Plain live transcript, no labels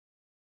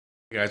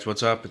Hey guys,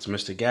 what's up? It's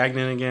Mr.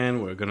 Gagnon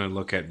again. We're going to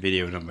look at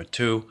video number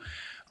 2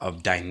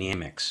 of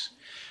dynamics.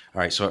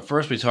 All right, so at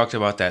first we talked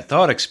about that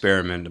thought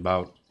experiment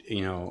about,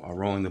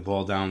 rolling the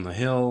ball down the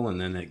hill and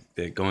then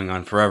it going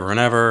on forever and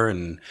ever.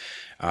 And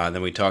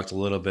then we talked a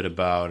little bit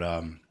about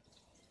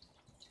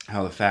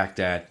how the fact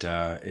that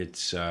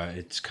it's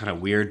kind of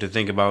weird to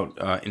think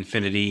about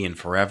infinity and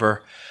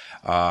forever.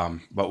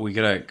 But we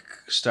got to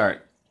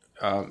start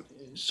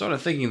sort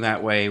of thinking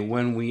that way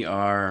when we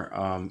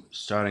are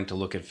starting to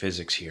look at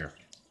physics here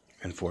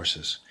and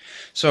forces.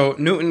 So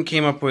Newton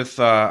came up with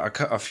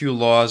a few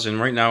laws,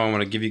 and right now I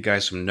want to give you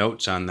guys some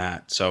notes on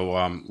that.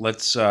 So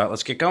let's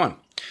get going.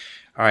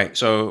 All right.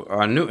 So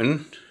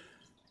Newton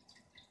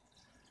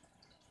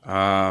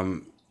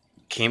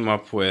came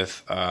up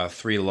with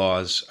 3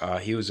 laws.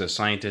 He was a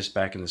scientist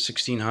back in the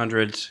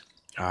 1600s.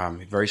 A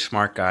very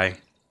smart guy.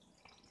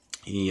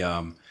 He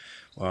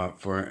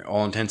for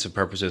all intents and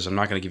purposes, I'm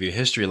not going to give you a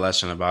history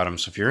lesson about him.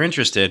 So if you're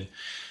interested,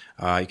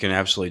 you can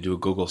absolutely do a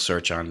Google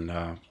search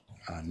on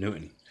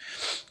Newton.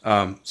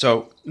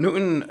 So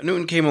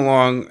Newton came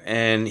along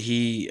and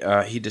he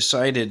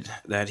decided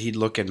that he'd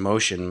look at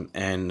motion,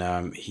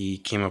 and he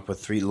came up with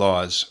 3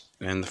 laws.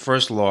 And the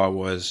first law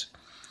was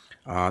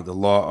the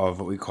law of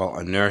what we call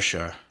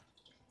inertia.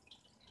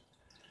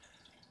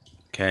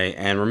 Okay,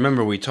 and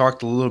remember we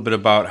talked a little bit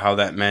about how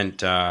that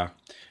meant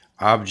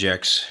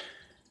objects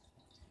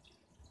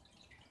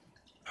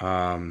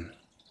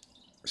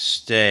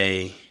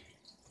stay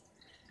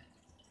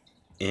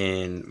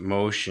in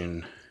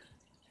motion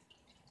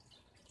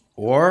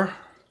or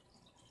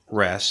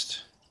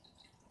rest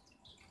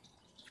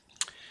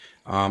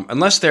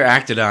unless they're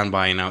acted on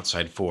by an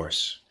outside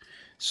force.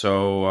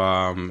 So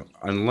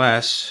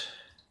unless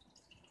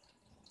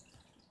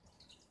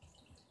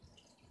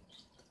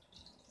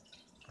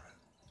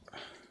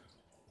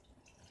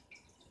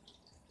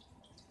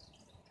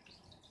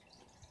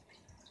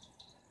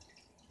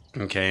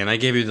okay, and I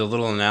gave you the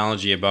little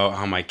analogy about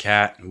how my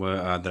cat,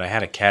 that I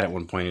had a cat at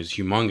one point, it was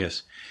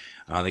humongous.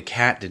 The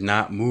cat did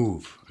not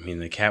move. I mean,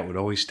 the cat would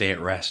always stay at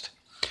rest.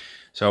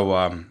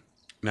 So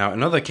now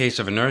another case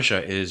of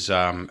inertia is,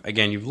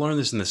 again, you've learned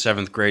this in the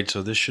 7th grade,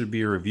 so this should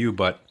be a review,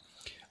 but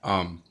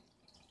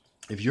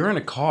if you're in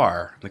a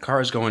car, the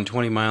car is going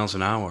 20 miles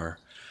an hour,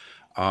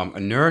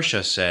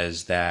 inertia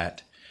says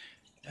that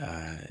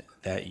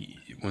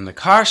when the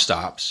car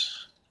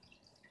stops,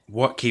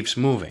 what keeps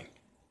moving?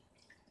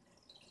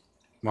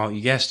 Well, you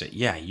guessed it.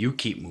 Yeah, you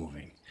keep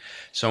moving.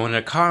 So in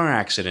a car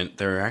accident,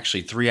 there are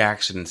actually 3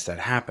 accidents that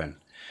happen.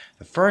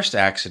 The first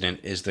accident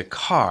is the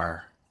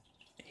car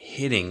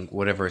hitting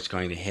whatever it's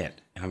going to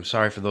hit. And I'm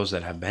sorry for those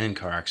that have been in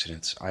car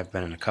accidents. I've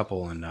been in a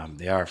couple, and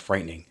they are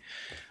frightening.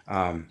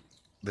 The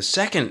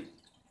second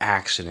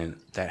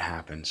accident that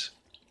happens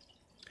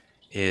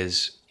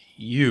is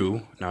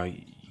you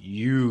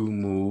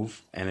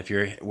move, and if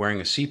you're wearing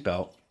a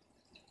seatbelt,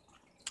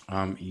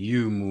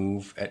 you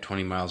move at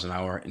 20 miles an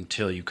hour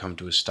until you come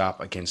to a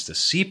stop against the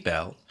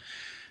seatbelt.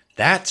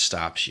 That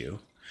stops you.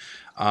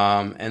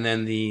 And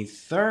then the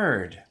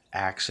third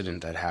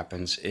accident that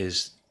happens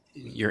is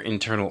your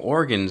internal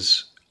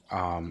organs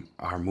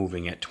are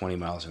moving at 20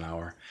 miles an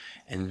hour,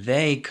 and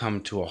they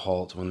come to a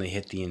halt when they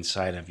hit the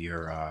inside of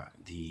your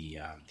the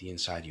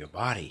inside of your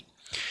body.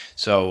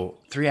 So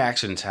 3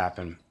 accidents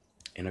happen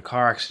in a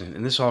car accident,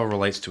 and this all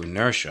relates to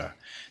inertia.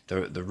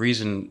 The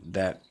reason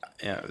that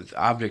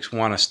objects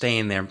want to stay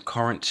in their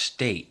current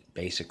state,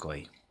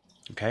 basically.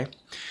 Okay,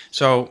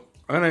 so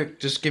I'm going to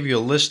just give you a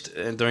list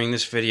during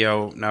this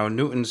video. Now,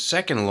 Newton's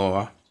second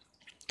law,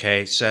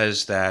 okay,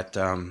 says that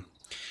and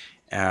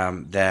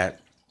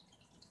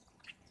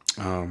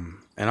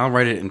I'll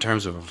write it in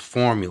terms of a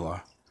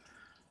formula.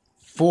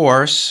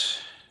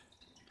 Force,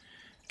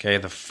 okay,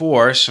 the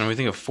force, and when we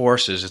think of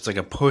forces, it's like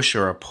a push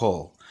or a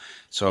pull.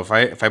 So if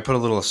I put a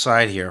little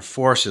aside here,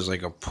 force is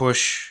like a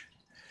push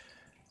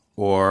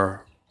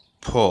or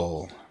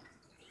pull.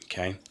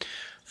 Okay,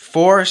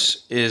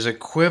 force is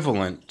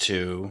equivalent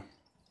to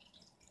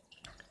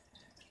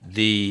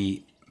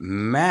the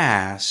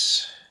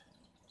mass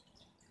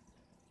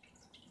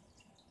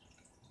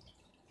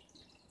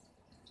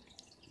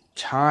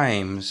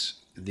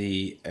times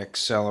the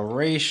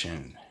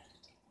acceleration.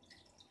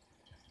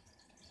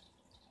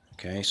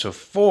 Okay, so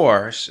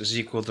force is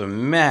equal to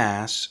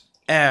mass,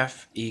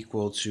 F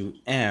equal to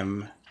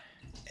ma.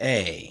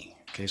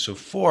 Okay, so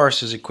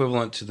force is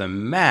equivalent to the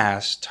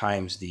mass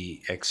times the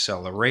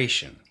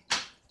acceleration.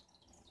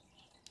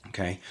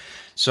 Okay,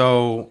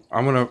 so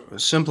I'm going to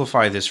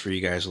simplify this for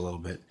you guys a little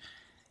bit.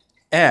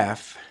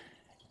 F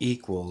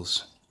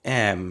equals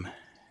ma.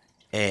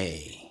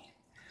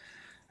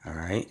 All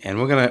right, and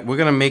we're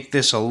gonna make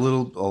this a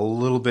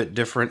little bit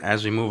different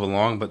as we move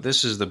along, but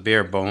this is the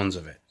bare bones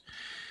of it.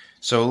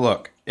 So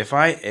look, if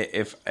I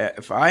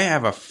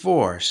have a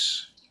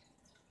force,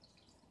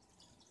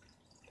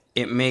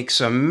 it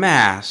makes a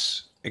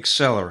mass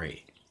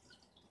accelerate.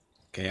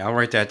 Okay, I'll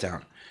write that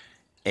down.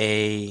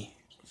 A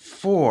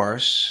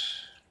force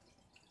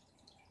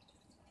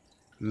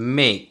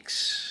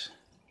makes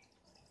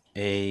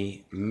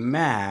a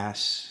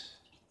mass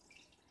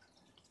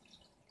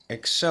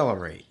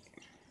accelerate.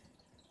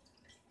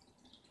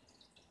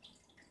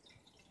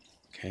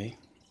 Okay,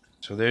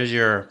 so there's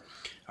your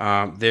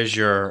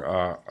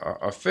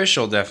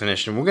official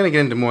definition. We're going to get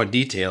into more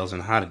details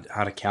on how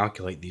to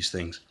calculate these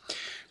things,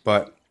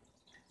 but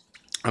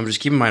I'm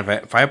just keeping in mind,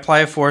 if I apply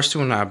a force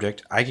to an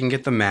object, I can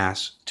get the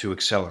mass to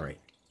accelerate.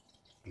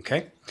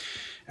 Okay,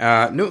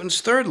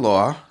 Newton's third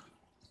law,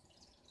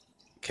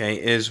 okay,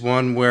 is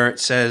one where it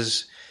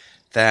says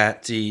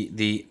that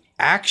the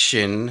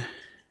action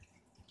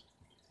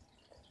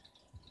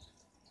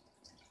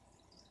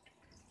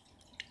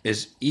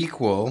is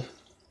equal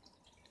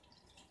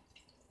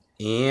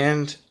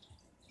and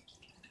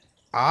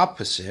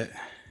opposite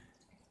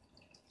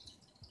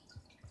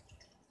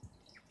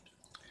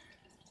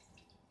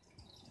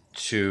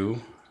to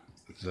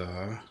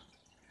the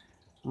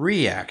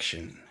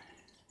reaction.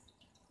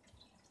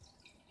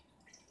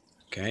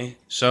 Okay,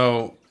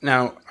 so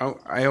now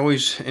I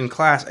always, in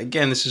class,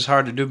 again, this is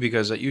hard to do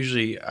because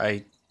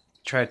I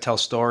try to tell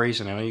stories,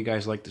 and I know you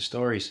guys like the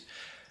stories.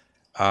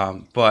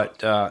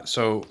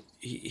 So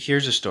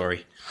here's a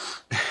story.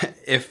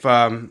 If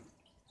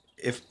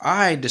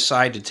I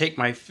decide to take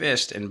my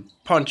fist and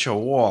punch a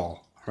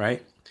wall,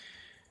 right?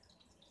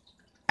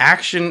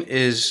 Action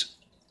is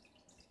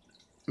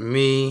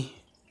me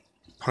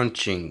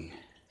punching.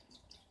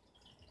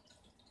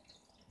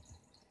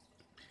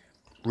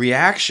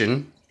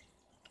 Reaction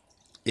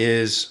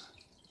is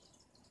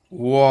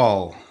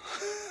wall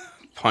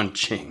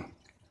punching.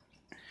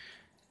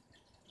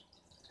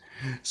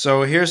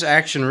 So here's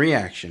action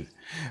reaction.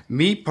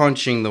 Me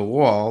punching the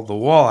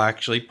wall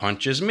actually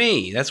punches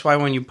me. That's why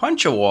when you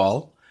punch a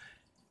wall,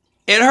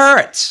 it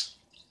hurts.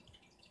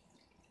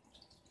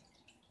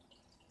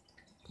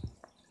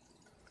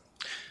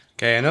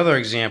 Okay, another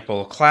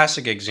example, a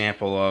classic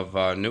example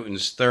of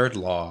Newton's third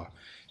law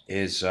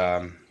is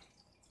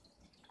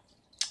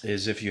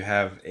if you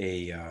have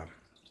a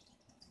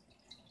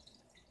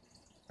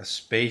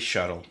space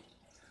shuttle.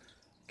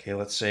 Okay,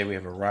 let's say we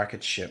have a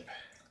rocket ship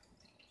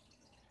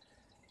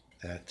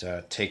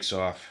that takes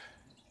off.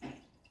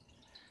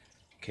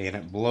 Okay, and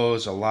it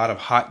blows a lot of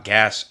hot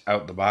gas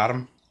out the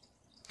bottom.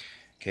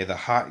 Okay, the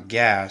hot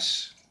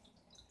gas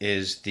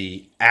is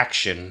the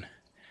action,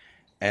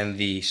 and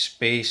the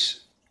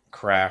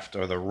spacecraft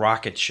or the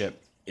rocket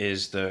ship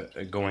is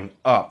the going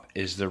up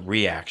is the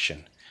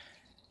reaction.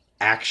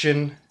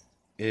 Action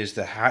is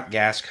the hot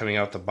gas coming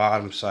out the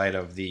bottom side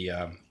of the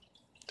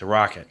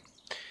rocket.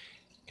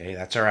 Okay,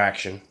 that's our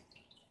action.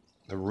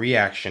 The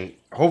reaction,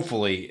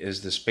 hopefully,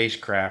 is the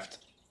spacecraft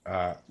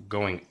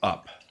going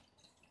up.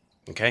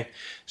 Okay,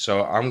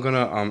 so I'm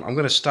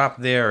gonna stop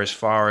there as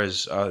far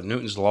as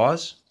Newton's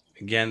laws.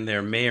 Again,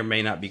 there may or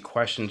may not be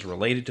questions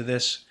related to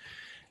this,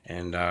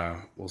 and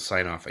we'll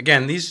sign off.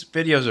 Again, these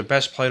videos are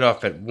best played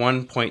off at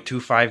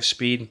 1.25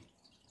 speed.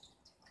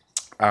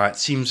 It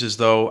seems as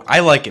though I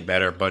like it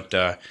better, but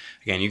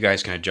again, you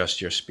guys can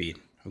adjust your speed.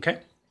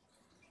 Okay.